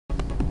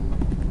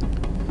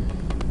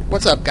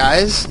What's up,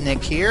 guys?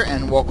 Nick here,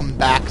 and welcome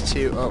back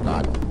to... Oh,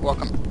 God.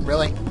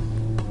 Really?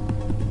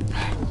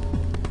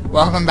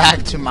 Welcome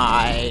back to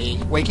my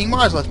Waking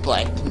Mars Let's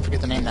Play. Didn't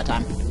forget the name that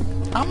time.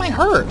 How am I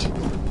hurt?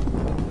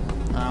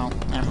 Oh,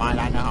 never mind.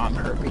 I know how I'm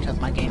hurt because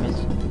my game is...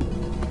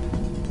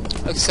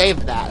 I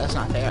saved that. That's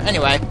not fair.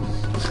 Anyway.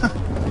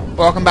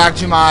 Welcome back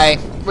to my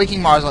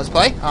Waking Mars Let's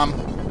Play.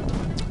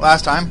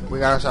 Last time, we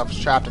got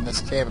ourselves trapped in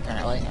this cave,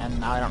 apparently, and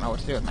now I don't know what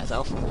to do with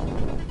myself.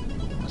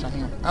 What's on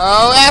here?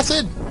 Oh,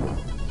 acid!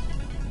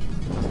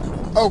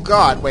 Oh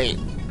God, wait.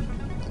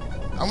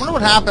 I wonder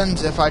what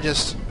happens if I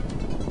just...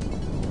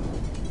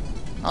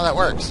 Oh, that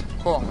works.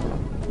 Cool. No,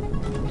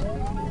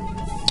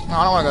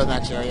 I don't want to go to the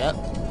next area yet.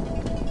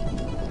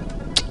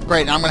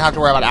 Great, now I'm going to have to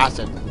worry about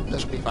acid.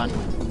 This will be fun.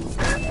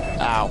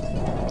 Ow.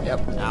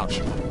 Yep,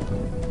 ouch.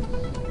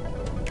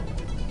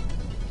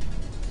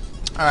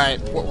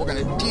 Alright, what we're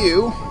going to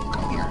do...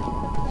 Come here.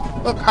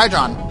 Look,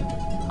 Hydron.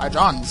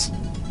 Hydrons.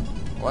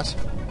 What?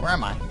 Where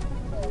am I?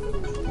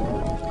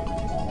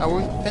 Oh,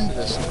 we've been to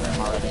this room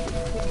already.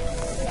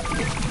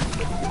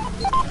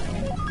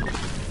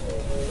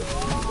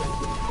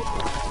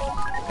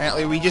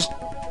 Apparently, we just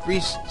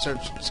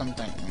researched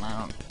something. I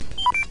don't...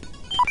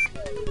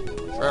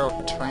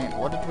 Fertile terrain.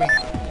 What did we...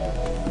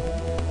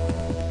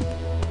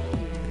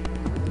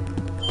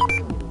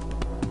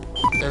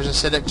 There's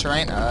acidic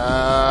terrain?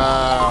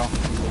 Oh.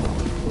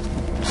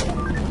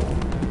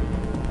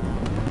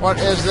 What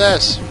is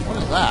this? What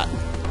is that?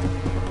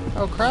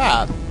 Oh,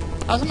 crap.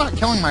 How's it not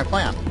killing my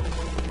plant?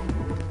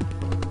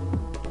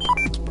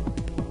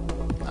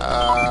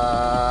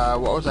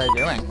 What was I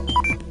doing?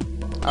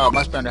 Oh, it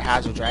must be under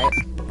hazards, right?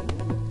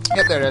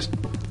 Yep, there it is.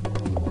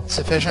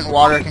 Sufficient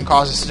water can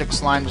cause acidic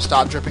slime to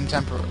stop dripping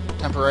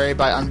temporarily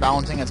by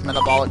unbalancing its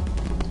metabolic...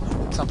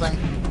 something?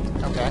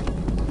 Okay.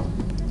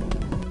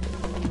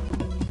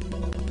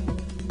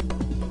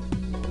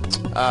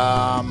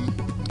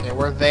 Okay,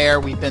 we're there,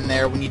 we've been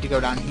there, we need to go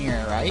down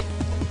here, right?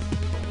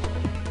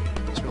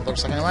 That's what it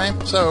looks like anyway.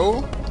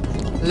 So,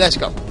 let's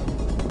go.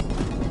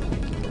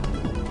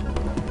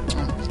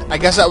 I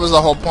guess that was the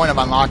whole point of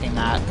unlocking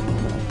that.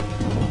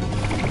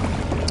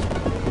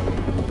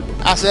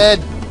 Acid!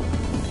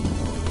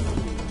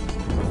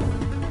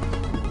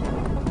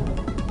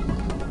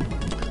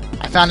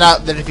 I found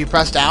out that if you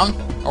press down,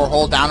 or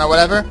hold down or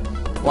whatever,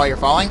 while you're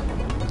falling...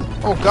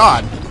 Oh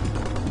God!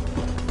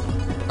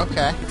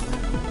 Okay.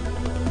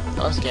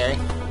 That was scary.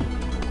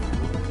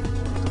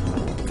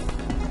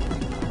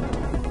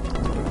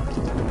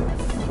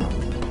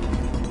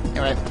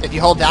 Anyway, if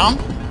you hold down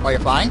while you're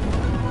flying,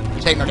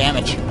 you take no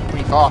damage when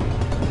you fall.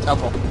 It's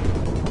helpful.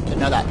 Didn't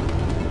know that.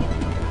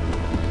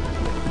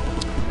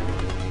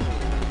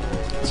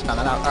 Let's find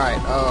that out.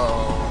 Alright,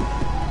 oh.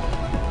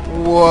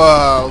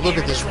 Whoa, look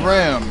at this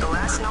room. The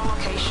last known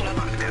location of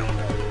Octo.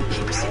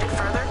 He proceeded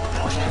further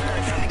and was never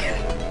heard from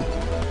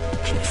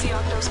again. Should you see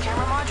Octo's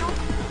camera module?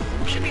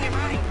 Should be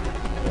nearby.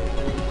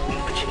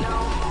 But you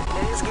know,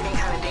 it is getting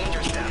kind of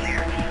dangerous down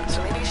there,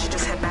 so maybe you should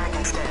just head back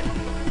instead.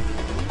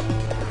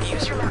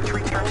 Use your map to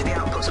return to the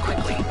outpost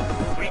quickly.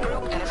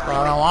 Regroup and evaluate.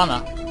 Well, I don't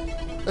wanna.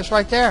 It's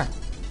right there.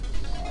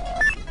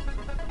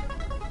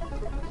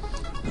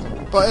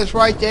 But it's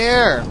right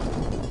there.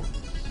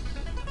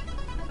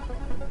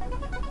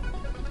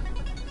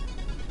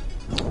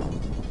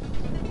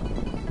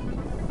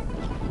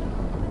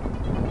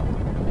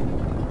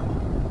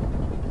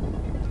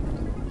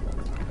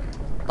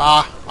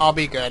 Bah, I'll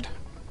be good.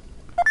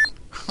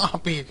 I'll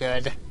be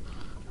good.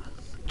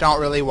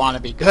 Don't really want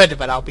to be good,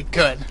 but I'll be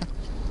good.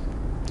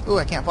 Ooh,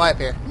 I can't fly up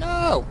here.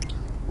 No!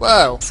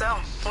 Whoa. So,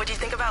 what do you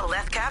think about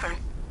Leth Cavern?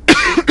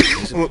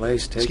 This is a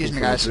place taken Excuse me,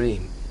 from a guys.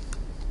 dream.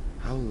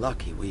 How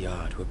lucky we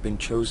are to have been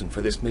chosen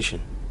for this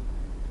mission.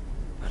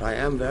 But I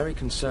am very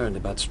concerned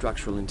about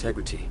structural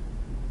integrity.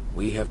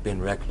 We have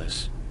been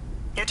reckless.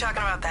 You're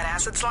talking about that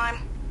acid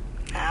slime?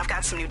 I've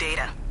got some new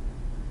data.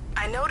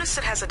 I noticed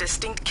it has a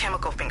distinct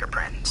chemical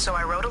fingerprint, so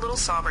I wrote a little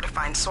solver to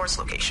find source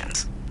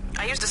locations.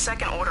 I used a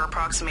second-order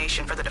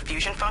approximation for the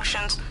diffusion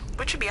functions,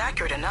 which should be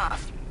accurate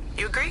enough.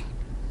 You agree?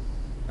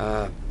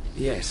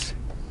 Yes.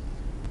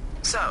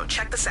 So,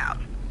 check this out.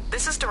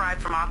 This is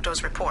derived from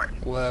Octo's report.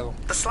 Whoa.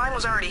 The slime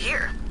was already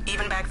here,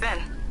 even back then.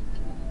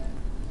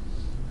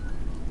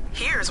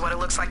 Here's what it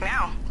looks like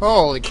now.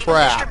 Holy Even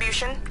crap.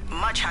 distribution,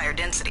 much higher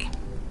density.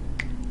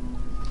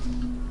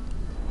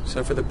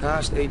 So for the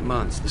past 8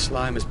 months, the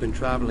slime has been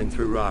traveling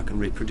through rock and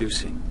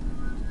reproducing.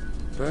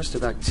 Burst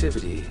of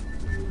activity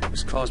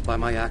was caused by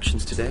my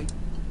actions today?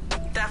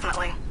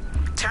 Definitely.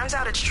 Turns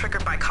out it's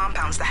triggered by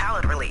compounds the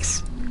halide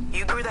release.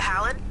 You grew the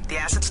halide, the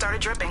acid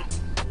started dripping.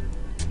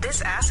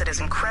 This acid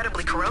is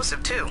incredibly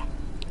corrosive, too.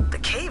 The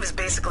cave is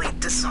basically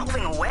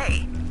dissolving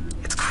away.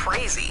 It's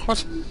crazy.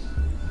 What?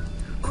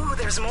 Ooh,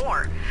 there's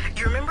more.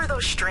 You remember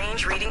those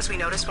strange readings we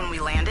noticed when we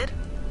landed?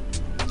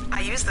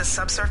 I used the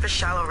subsurface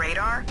shallow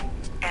radar,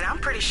 and I'm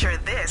pretty sure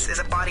this is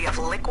a body of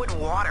liquid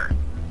water.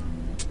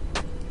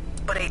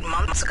 But 8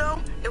 months ago,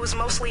 it was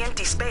mostly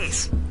empty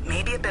space.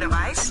 Maybe a bit of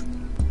ice?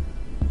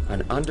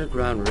 An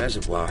underground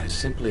reservoir has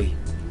simply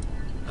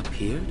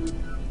appeared?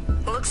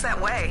 Looks that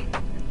way.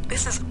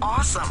 This is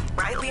awesome,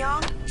 right,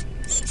 Leon?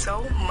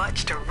 So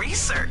much to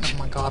research. Oh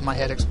my god, my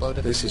head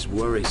exploded. This is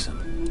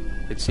worrisome.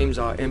 It seems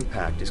our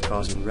impact is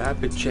causing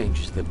rapid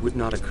changes that would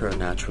not occur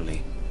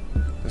naturally.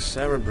 The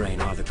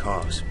Cerebrain are the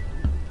cause.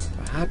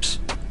 Perhaps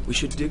we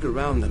should dig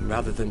around them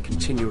rather than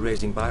continue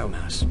raising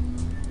biomass.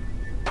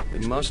 We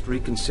must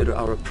reconsider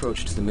our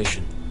approach to the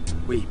mission.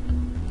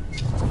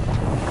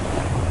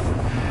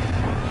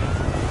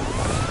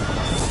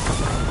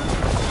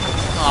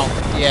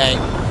 Oh, yay.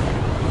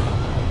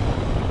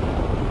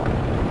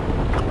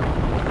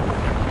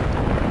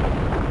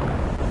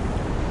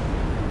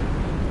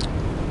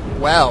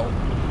 Well.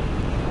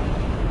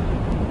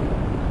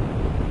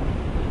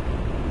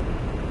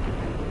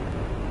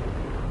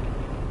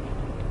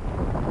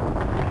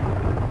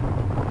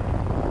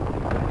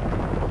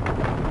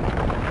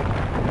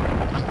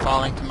 I'm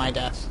falling to my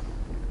death.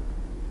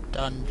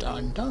 Dun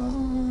dun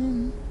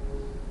dun.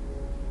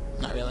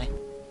 Not really.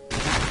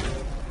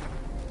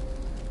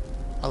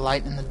 A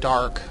light in the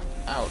dark.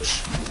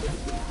 Ouch.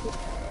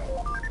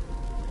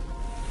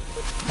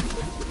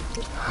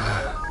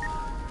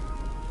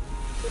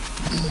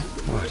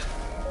 What?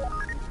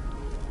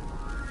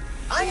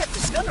 I have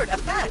discovered a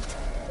fact.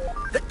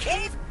 The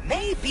cave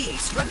may be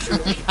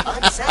structurally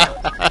unsound.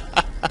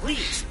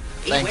 Please,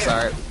 beware. Thanks,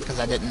 Art, because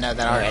I didn't know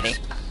that already.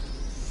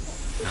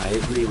 I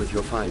agree with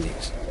your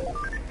findings.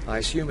 I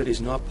assume it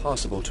is not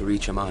possible to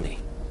reach Amani.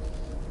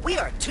 We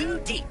are too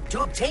deep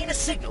to obtain a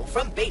signal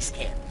from base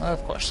camp.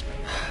 Of course.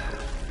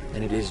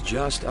 And it is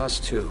just us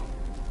two.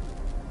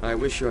 I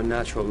wish your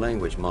natural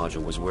language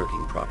module was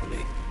working properly.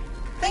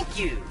 Thank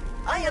you.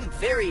 I am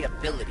very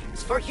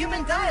abilities for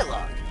human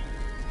dialogue.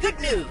 Good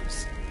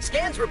news.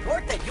 Scans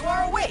report that you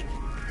are awake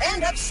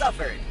and have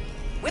suffered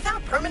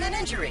without permanent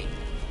injury.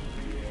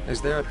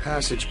 Is there a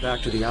passage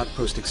back to the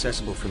outpost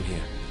accessible from here?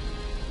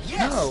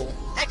 Yes. No.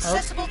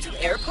 Accessible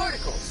to air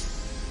particles.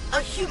 A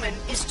human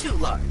is too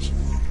large.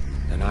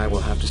 Then I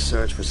will have to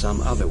search for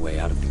some other way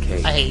out of the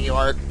cave. I hate you,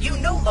 Art. You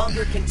no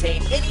longer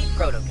contain any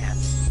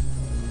protocaps.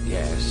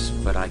 Yes,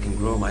 but I can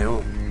grow my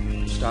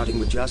own. Starting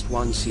with just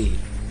one seed,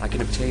 I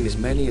can obtain as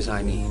many as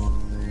I need.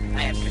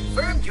 I have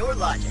confirmed your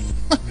logic.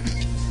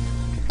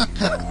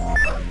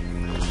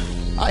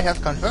 I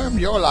have confirmed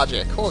your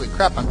logic. Holy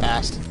crap, I'm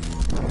fast.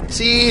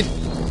 Seed!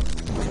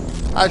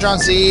 Hydron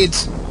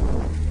seeds!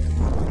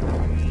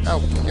 Oh,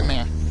 give me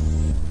here.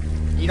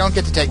 You don't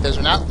get to take those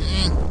one out.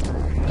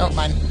 Oh,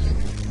 mine.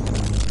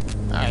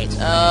 Alright,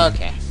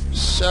 okay.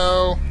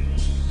 So,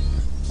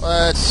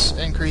 let's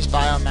increase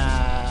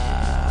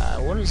biomass.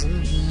 What is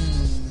this?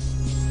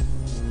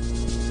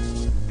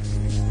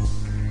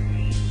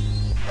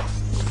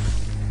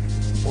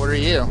 What are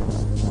you?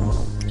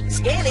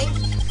 Scanning.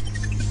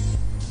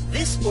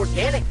 This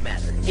organic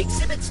matter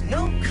exhibits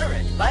no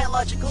current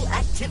biological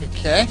activity.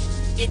 Okay.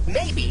 It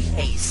may be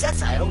a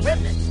sessile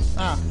remnant.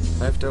 Ah,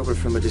 Left over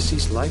from a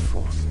deceased life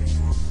form.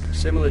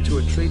 Similar to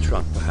a tree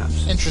trunk,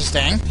 perhaps.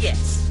 interesting.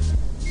 Yes.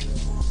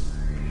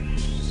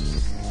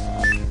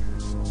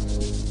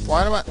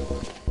 Why do I...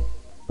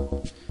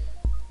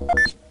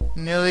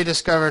 Newly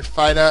discovered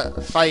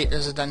Phyte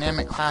is a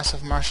dynamic class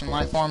of Martian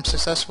life forms.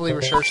 Successfully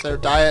research their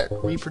diet,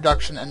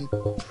 reproduction, and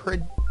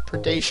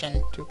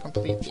predation to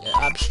complete the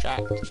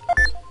abstract.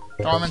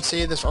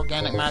 Dormancy. This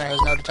organic matter has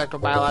no detectable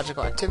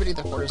biological activity,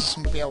 therefore it is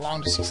assumed to be a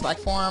long-deceased life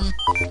form.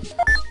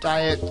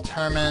 Diet,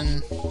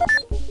 determine...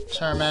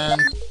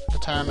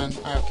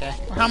 Okay.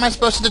 Well, how am I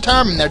supposed to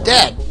determine? They're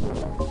dead!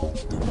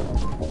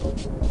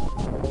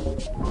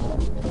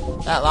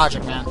 That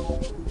logic, man.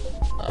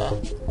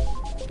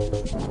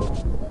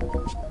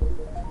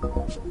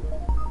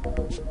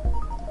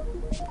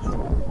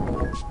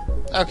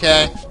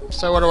 Okay,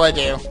 so what do I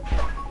do?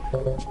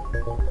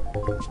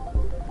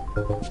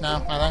 No,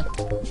 nothing?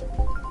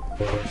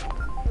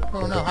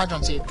 Oh no,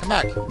 Hydron Seed, come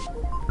back.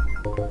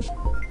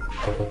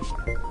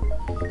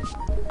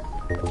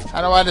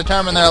 How do I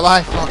determine their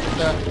life?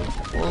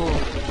 Ooh.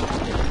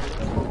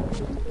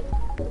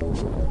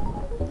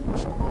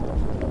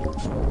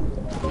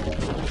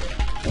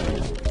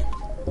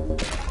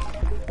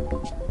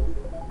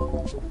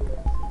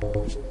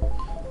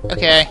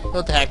 Okay,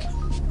 what the heck?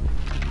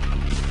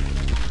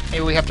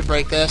 Maybe we have to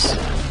break this.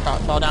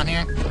 Fall down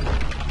here?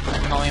 I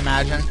can only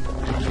imagine.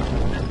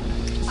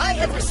 I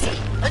have received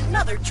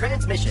another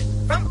transmission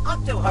from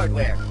Octo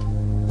Hardware.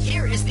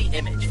 Here is the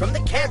image from the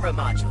camera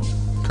module.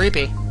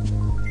 Creepy.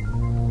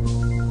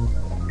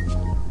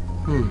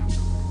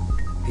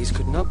 These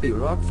could not be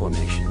rock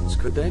formations,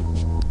 could they?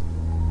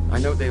 I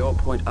know they all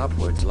point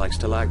upwards like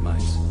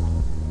stalagmites.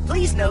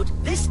 Please note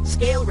this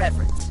scale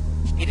reference.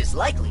 It is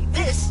likely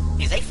this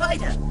is a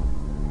Phyte.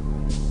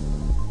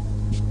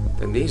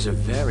 Then these are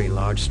very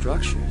large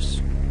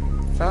structures.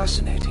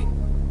 Fascinating.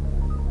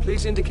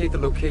 Please indicate the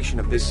location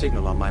of this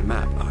signal on my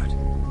map, Art.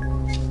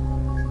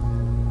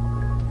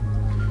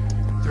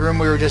 The room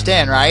we were just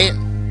in, right?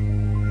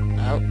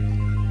 Nope.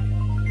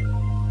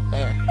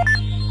 There.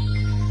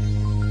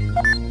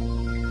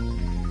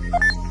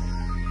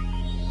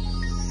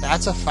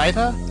 That's a Phyte?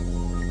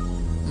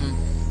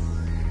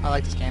 I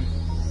like this game.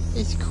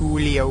 It's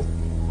coolio.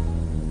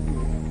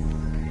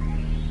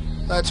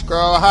 Let's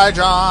grow a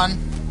Hydron.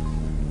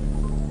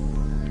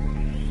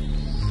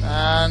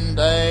 And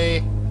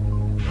a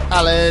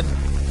Pallid.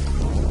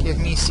 Give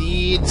me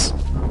seeds.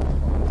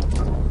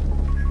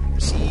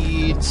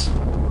 Seeds.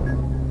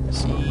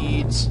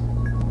 Seeds.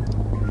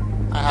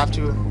 I have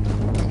to...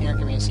 Come here,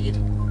 give me a seed.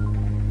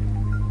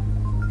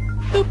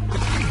 Boop.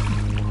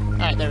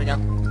 Alright, there we go.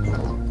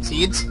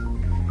 Seeds.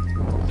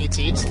 Need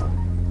seeds.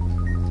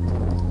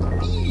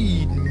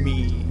 Feed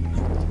me.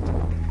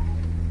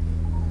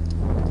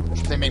 What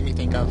should they make me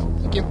think of?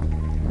 Thank you.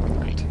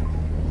 Right.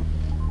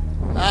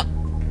 Ah.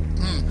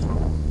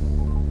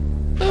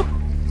 Boop.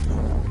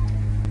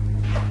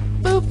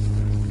 Boop.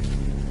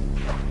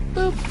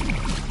 Boop.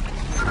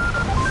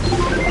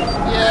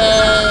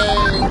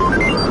 Yay!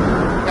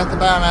 Got the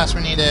biomass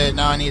we needed.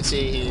 Now I need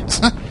seeds.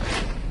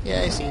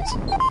 Yay, seeds.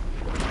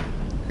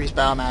 Increase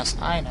biomass.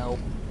 I know.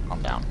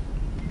 Calm down.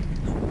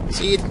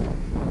 Seed.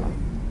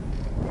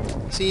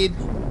 Seed.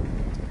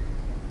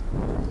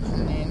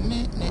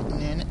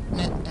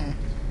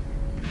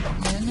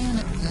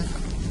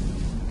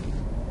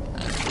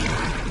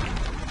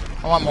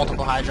 I want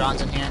multiple Hydrons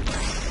in here.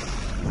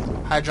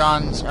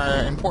 Hydrons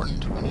are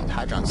important. We need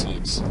Hydron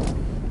seeds.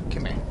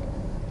 Come here.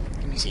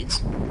 Give me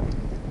seeds.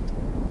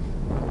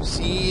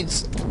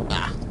 Seeds.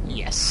 Ah,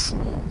 yes.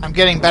 I'm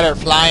getting better at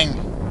flying.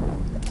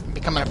 I'm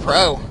becoming a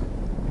pro.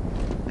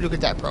 Look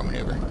at that pro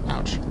maneuver.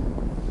 Ouch.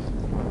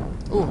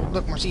 Ooh,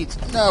 look, more seeds.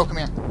 No, come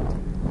here.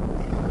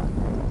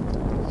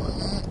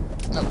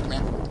 No, come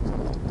here.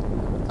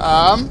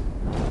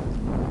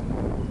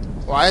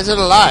 Why is it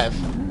alive?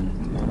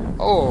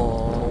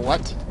 Oh,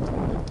 what?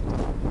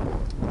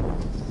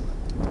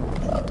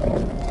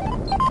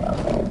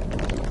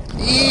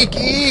 Eek,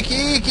 eek,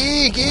 eek,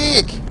 eek,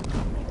 eek!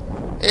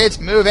 It's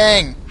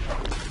moving!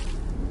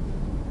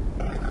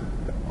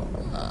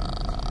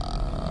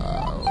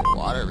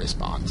 Water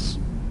response.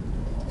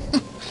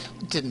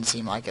 Didn't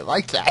seem like it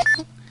liked that.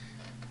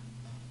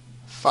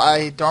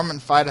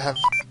 Dormant Phyta have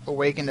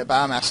awakened at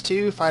biomass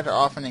 2. Phyta are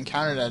often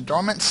encountered in a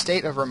dormant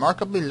state of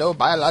remarkably low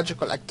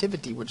biological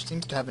activity, which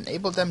seems to have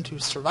enabled them to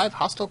survive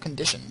hostile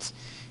conditions,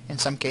 in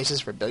some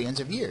cases for billions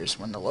of years.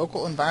 When the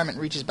local environment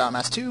reaches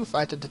biomass 2,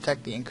 Phyta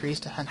detect the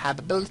increased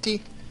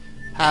habitability.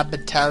 Sorry,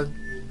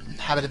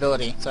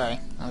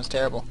 that was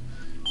terrible.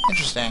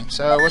 Interesting.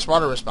 So, what's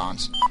water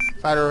response?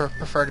 Phyta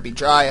prefer to be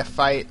dry. A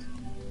fight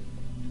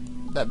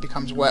that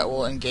becomes wet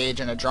will engage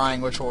in a drying,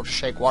 which will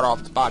shake water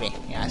off its body.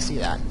 Yeah, I see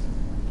that.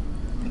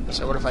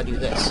 So what if I do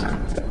this?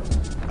 Nom,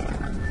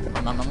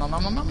 nom, nom,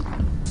 nom, nom, nom.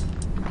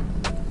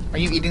 Are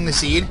you eating the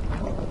seed?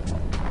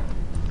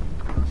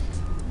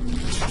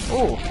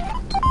 Oh.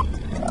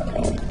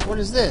 What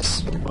is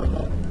this?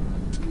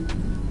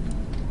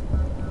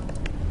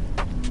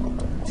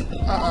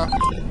 Uh-oh.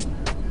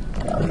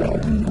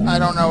 I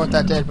don't know what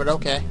that did, but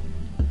okay.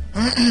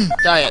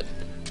 Diet.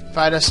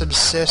 Phyta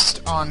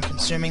subsist on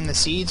consuming the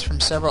seeds from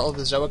several of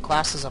the zoic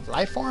classes of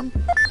life form.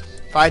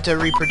 Phyta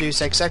reproduce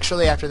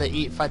asexually. After they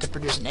eat, Phyta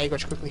produce an egg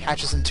which quickly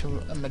hatches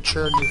into a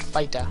mature new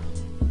Phyta.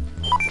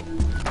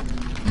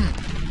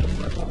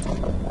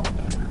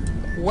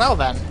 Well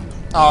then.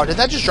 Oh, did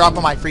that just drop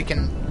on my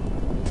freaking...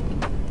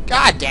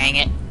 God dang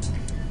it.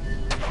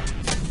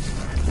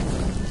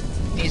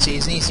 Need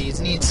seeds, need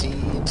seeds, need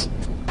seeds.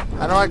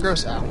 How do I grow...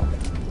 Oh.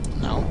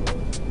 No.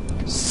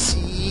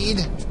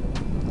 Seed.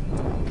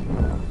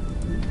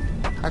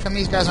 How come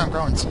these guys aren't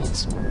growing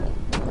seeds?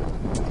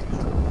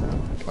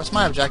 What's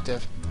my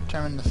objective?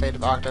 Determine the fate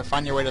of Octo.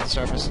 Find your way to the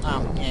surface.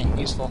 Oh, yeah,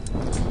 useful.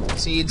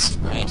 Seeds.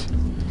 Right.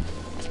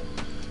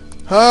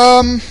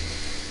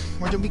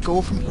 Where do we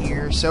go from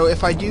here? So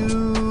if I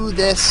do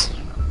this...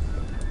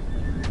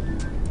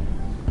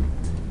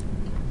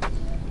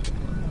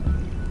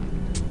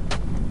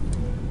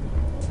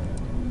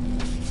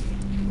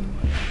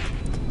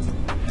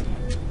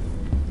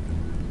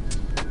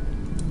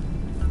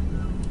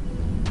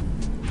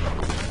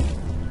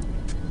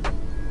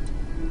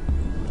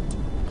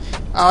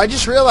 Oh, I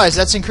just realized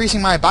that's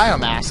increasing my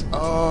biomass.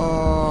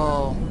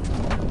 Oh.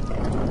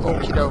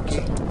 Okie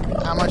dokie.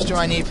 How much do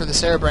I need for the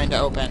Cerebrain to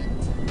open?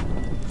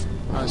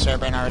 Oh, the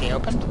Cerebrain already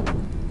opened?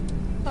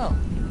 Oh.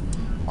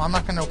 Well, I'm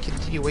not going to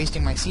continue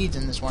wasting my seeds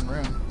in this one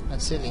room.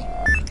 That's silly.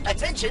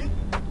 Attention!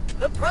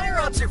 The prior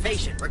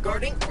observation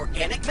regarding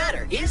organic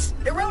matter is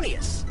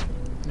erroneous.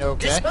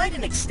 Okay. Despite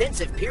an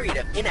extensive period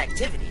of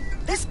inactivity,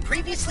 this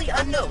previously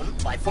unknown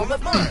life form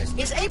of Mars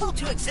is able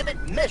to exhibit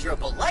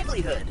measurable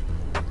livelihood.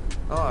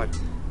 Art,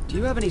 do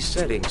you have any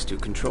settings to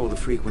control the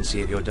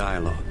frequency of your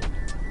dialogue?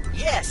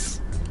 Yes,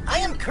 I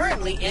am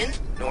currently in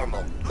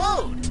normal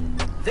mode.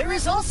 There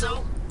is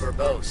also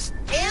verbose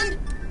and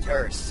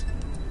terse.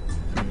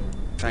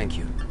 Thank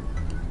you.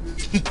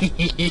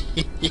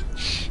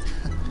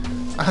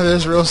 Are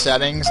those real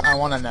settings? I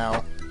want to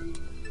know.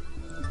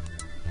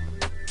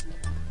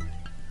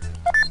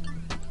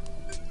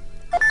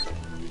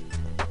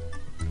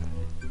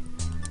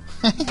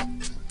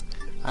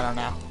 I don't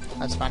know.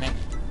 That's funny.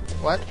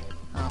 What?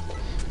 Oh.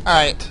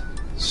 Alright.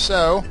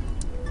 So,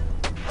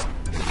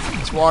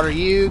 let's Let's water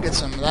you, get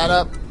some of that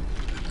up.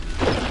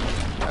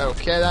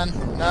 Okay then.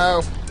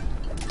 No.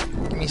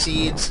 Give me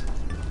seeds.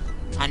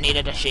 I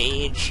needed a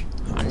siege.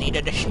 I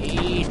needed a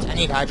siege. I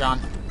need Hydron.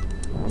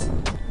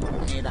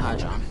 I need a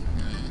Hydron.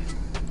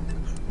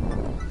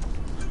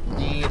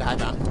 Need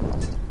Hydron.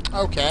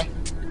 Okay.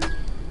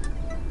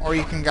 Or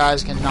you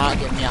guys cannot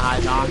give me a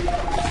Hydron.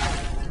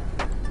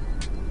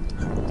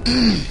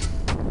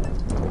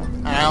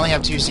 I only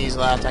have 2 seeds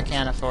left. I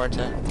can't afford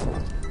to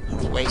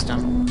waste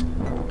them.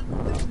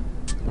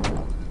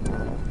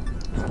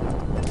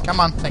 Come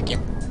on, thank you.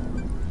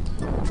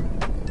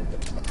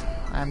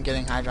 I'm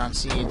getting Hydron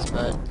seeds,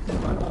 but...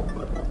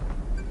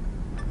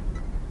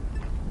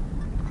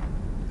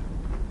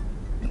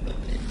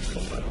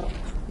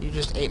 You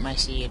just ate my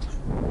seed.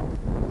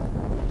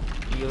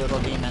 You little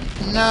demon.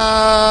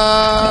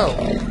 No!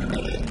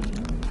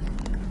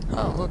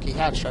 Oh, look, he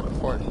hatched right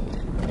before it.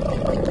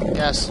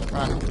 Yes,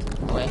 run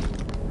away.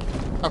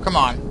 Oh, come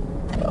on.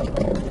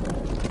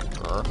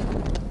 Grr.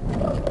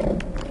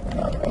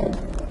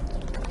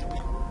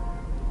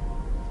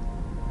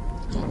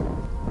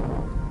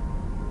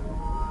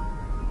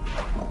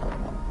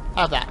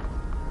 How's that?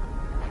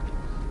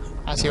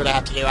 I see what I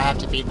have to do. I have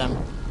to feed them.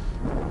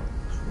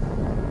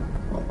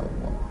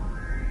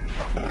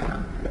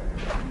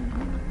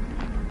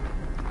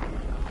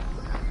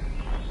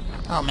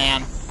 Oh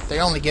man, they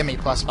only give me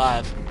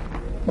 +5.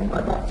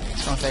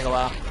 It's gonna take a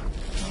while.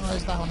 Oh,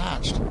 where's that one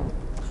hatched?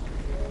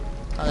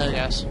 Oh, there it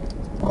goes.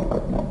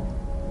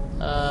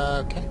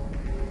 Okay.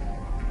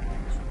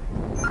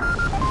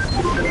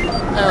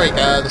 There we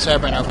go, the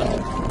Cerebrain opened.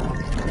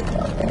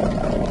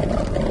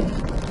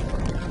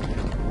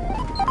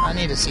 I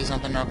need to see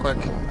something real quick.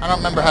 I don't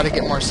remember how to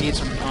get more seeds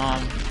from,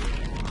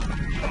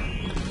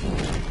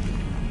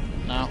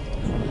 no.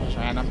 Just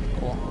random.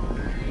 Cool.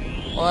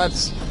 Well,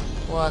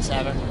 that's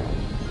happened.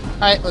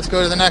 Alright, let's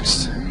go to the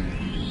next.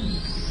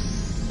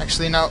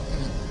 Actually, no.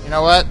 You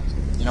know what?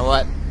 You know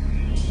what?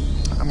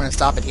 I'm gonna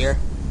stop it here.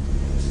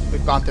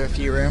 We've gone through a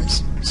few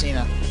rooms. Seen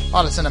a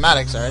lot of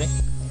cinematics already.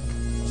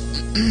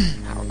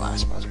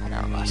 Hourglass. Where's my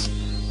hourglass?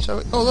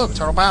 So, oh look,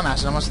 total biomass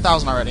is almost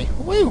 1,000 already.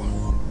 Woo!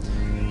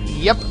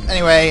 Yep.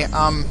 Anyway,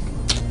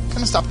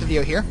 gonna stop the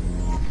video here.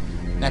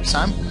 Next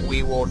time,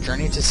 we will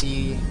journey to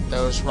see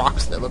those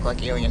rocks that look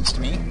like aliens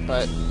to me,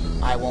 but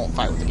I won't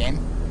fight with the game.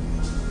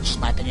 It's just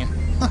my opinion.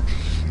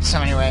 So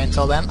anyway,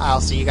 until then,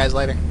 I'll see you guys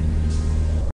later.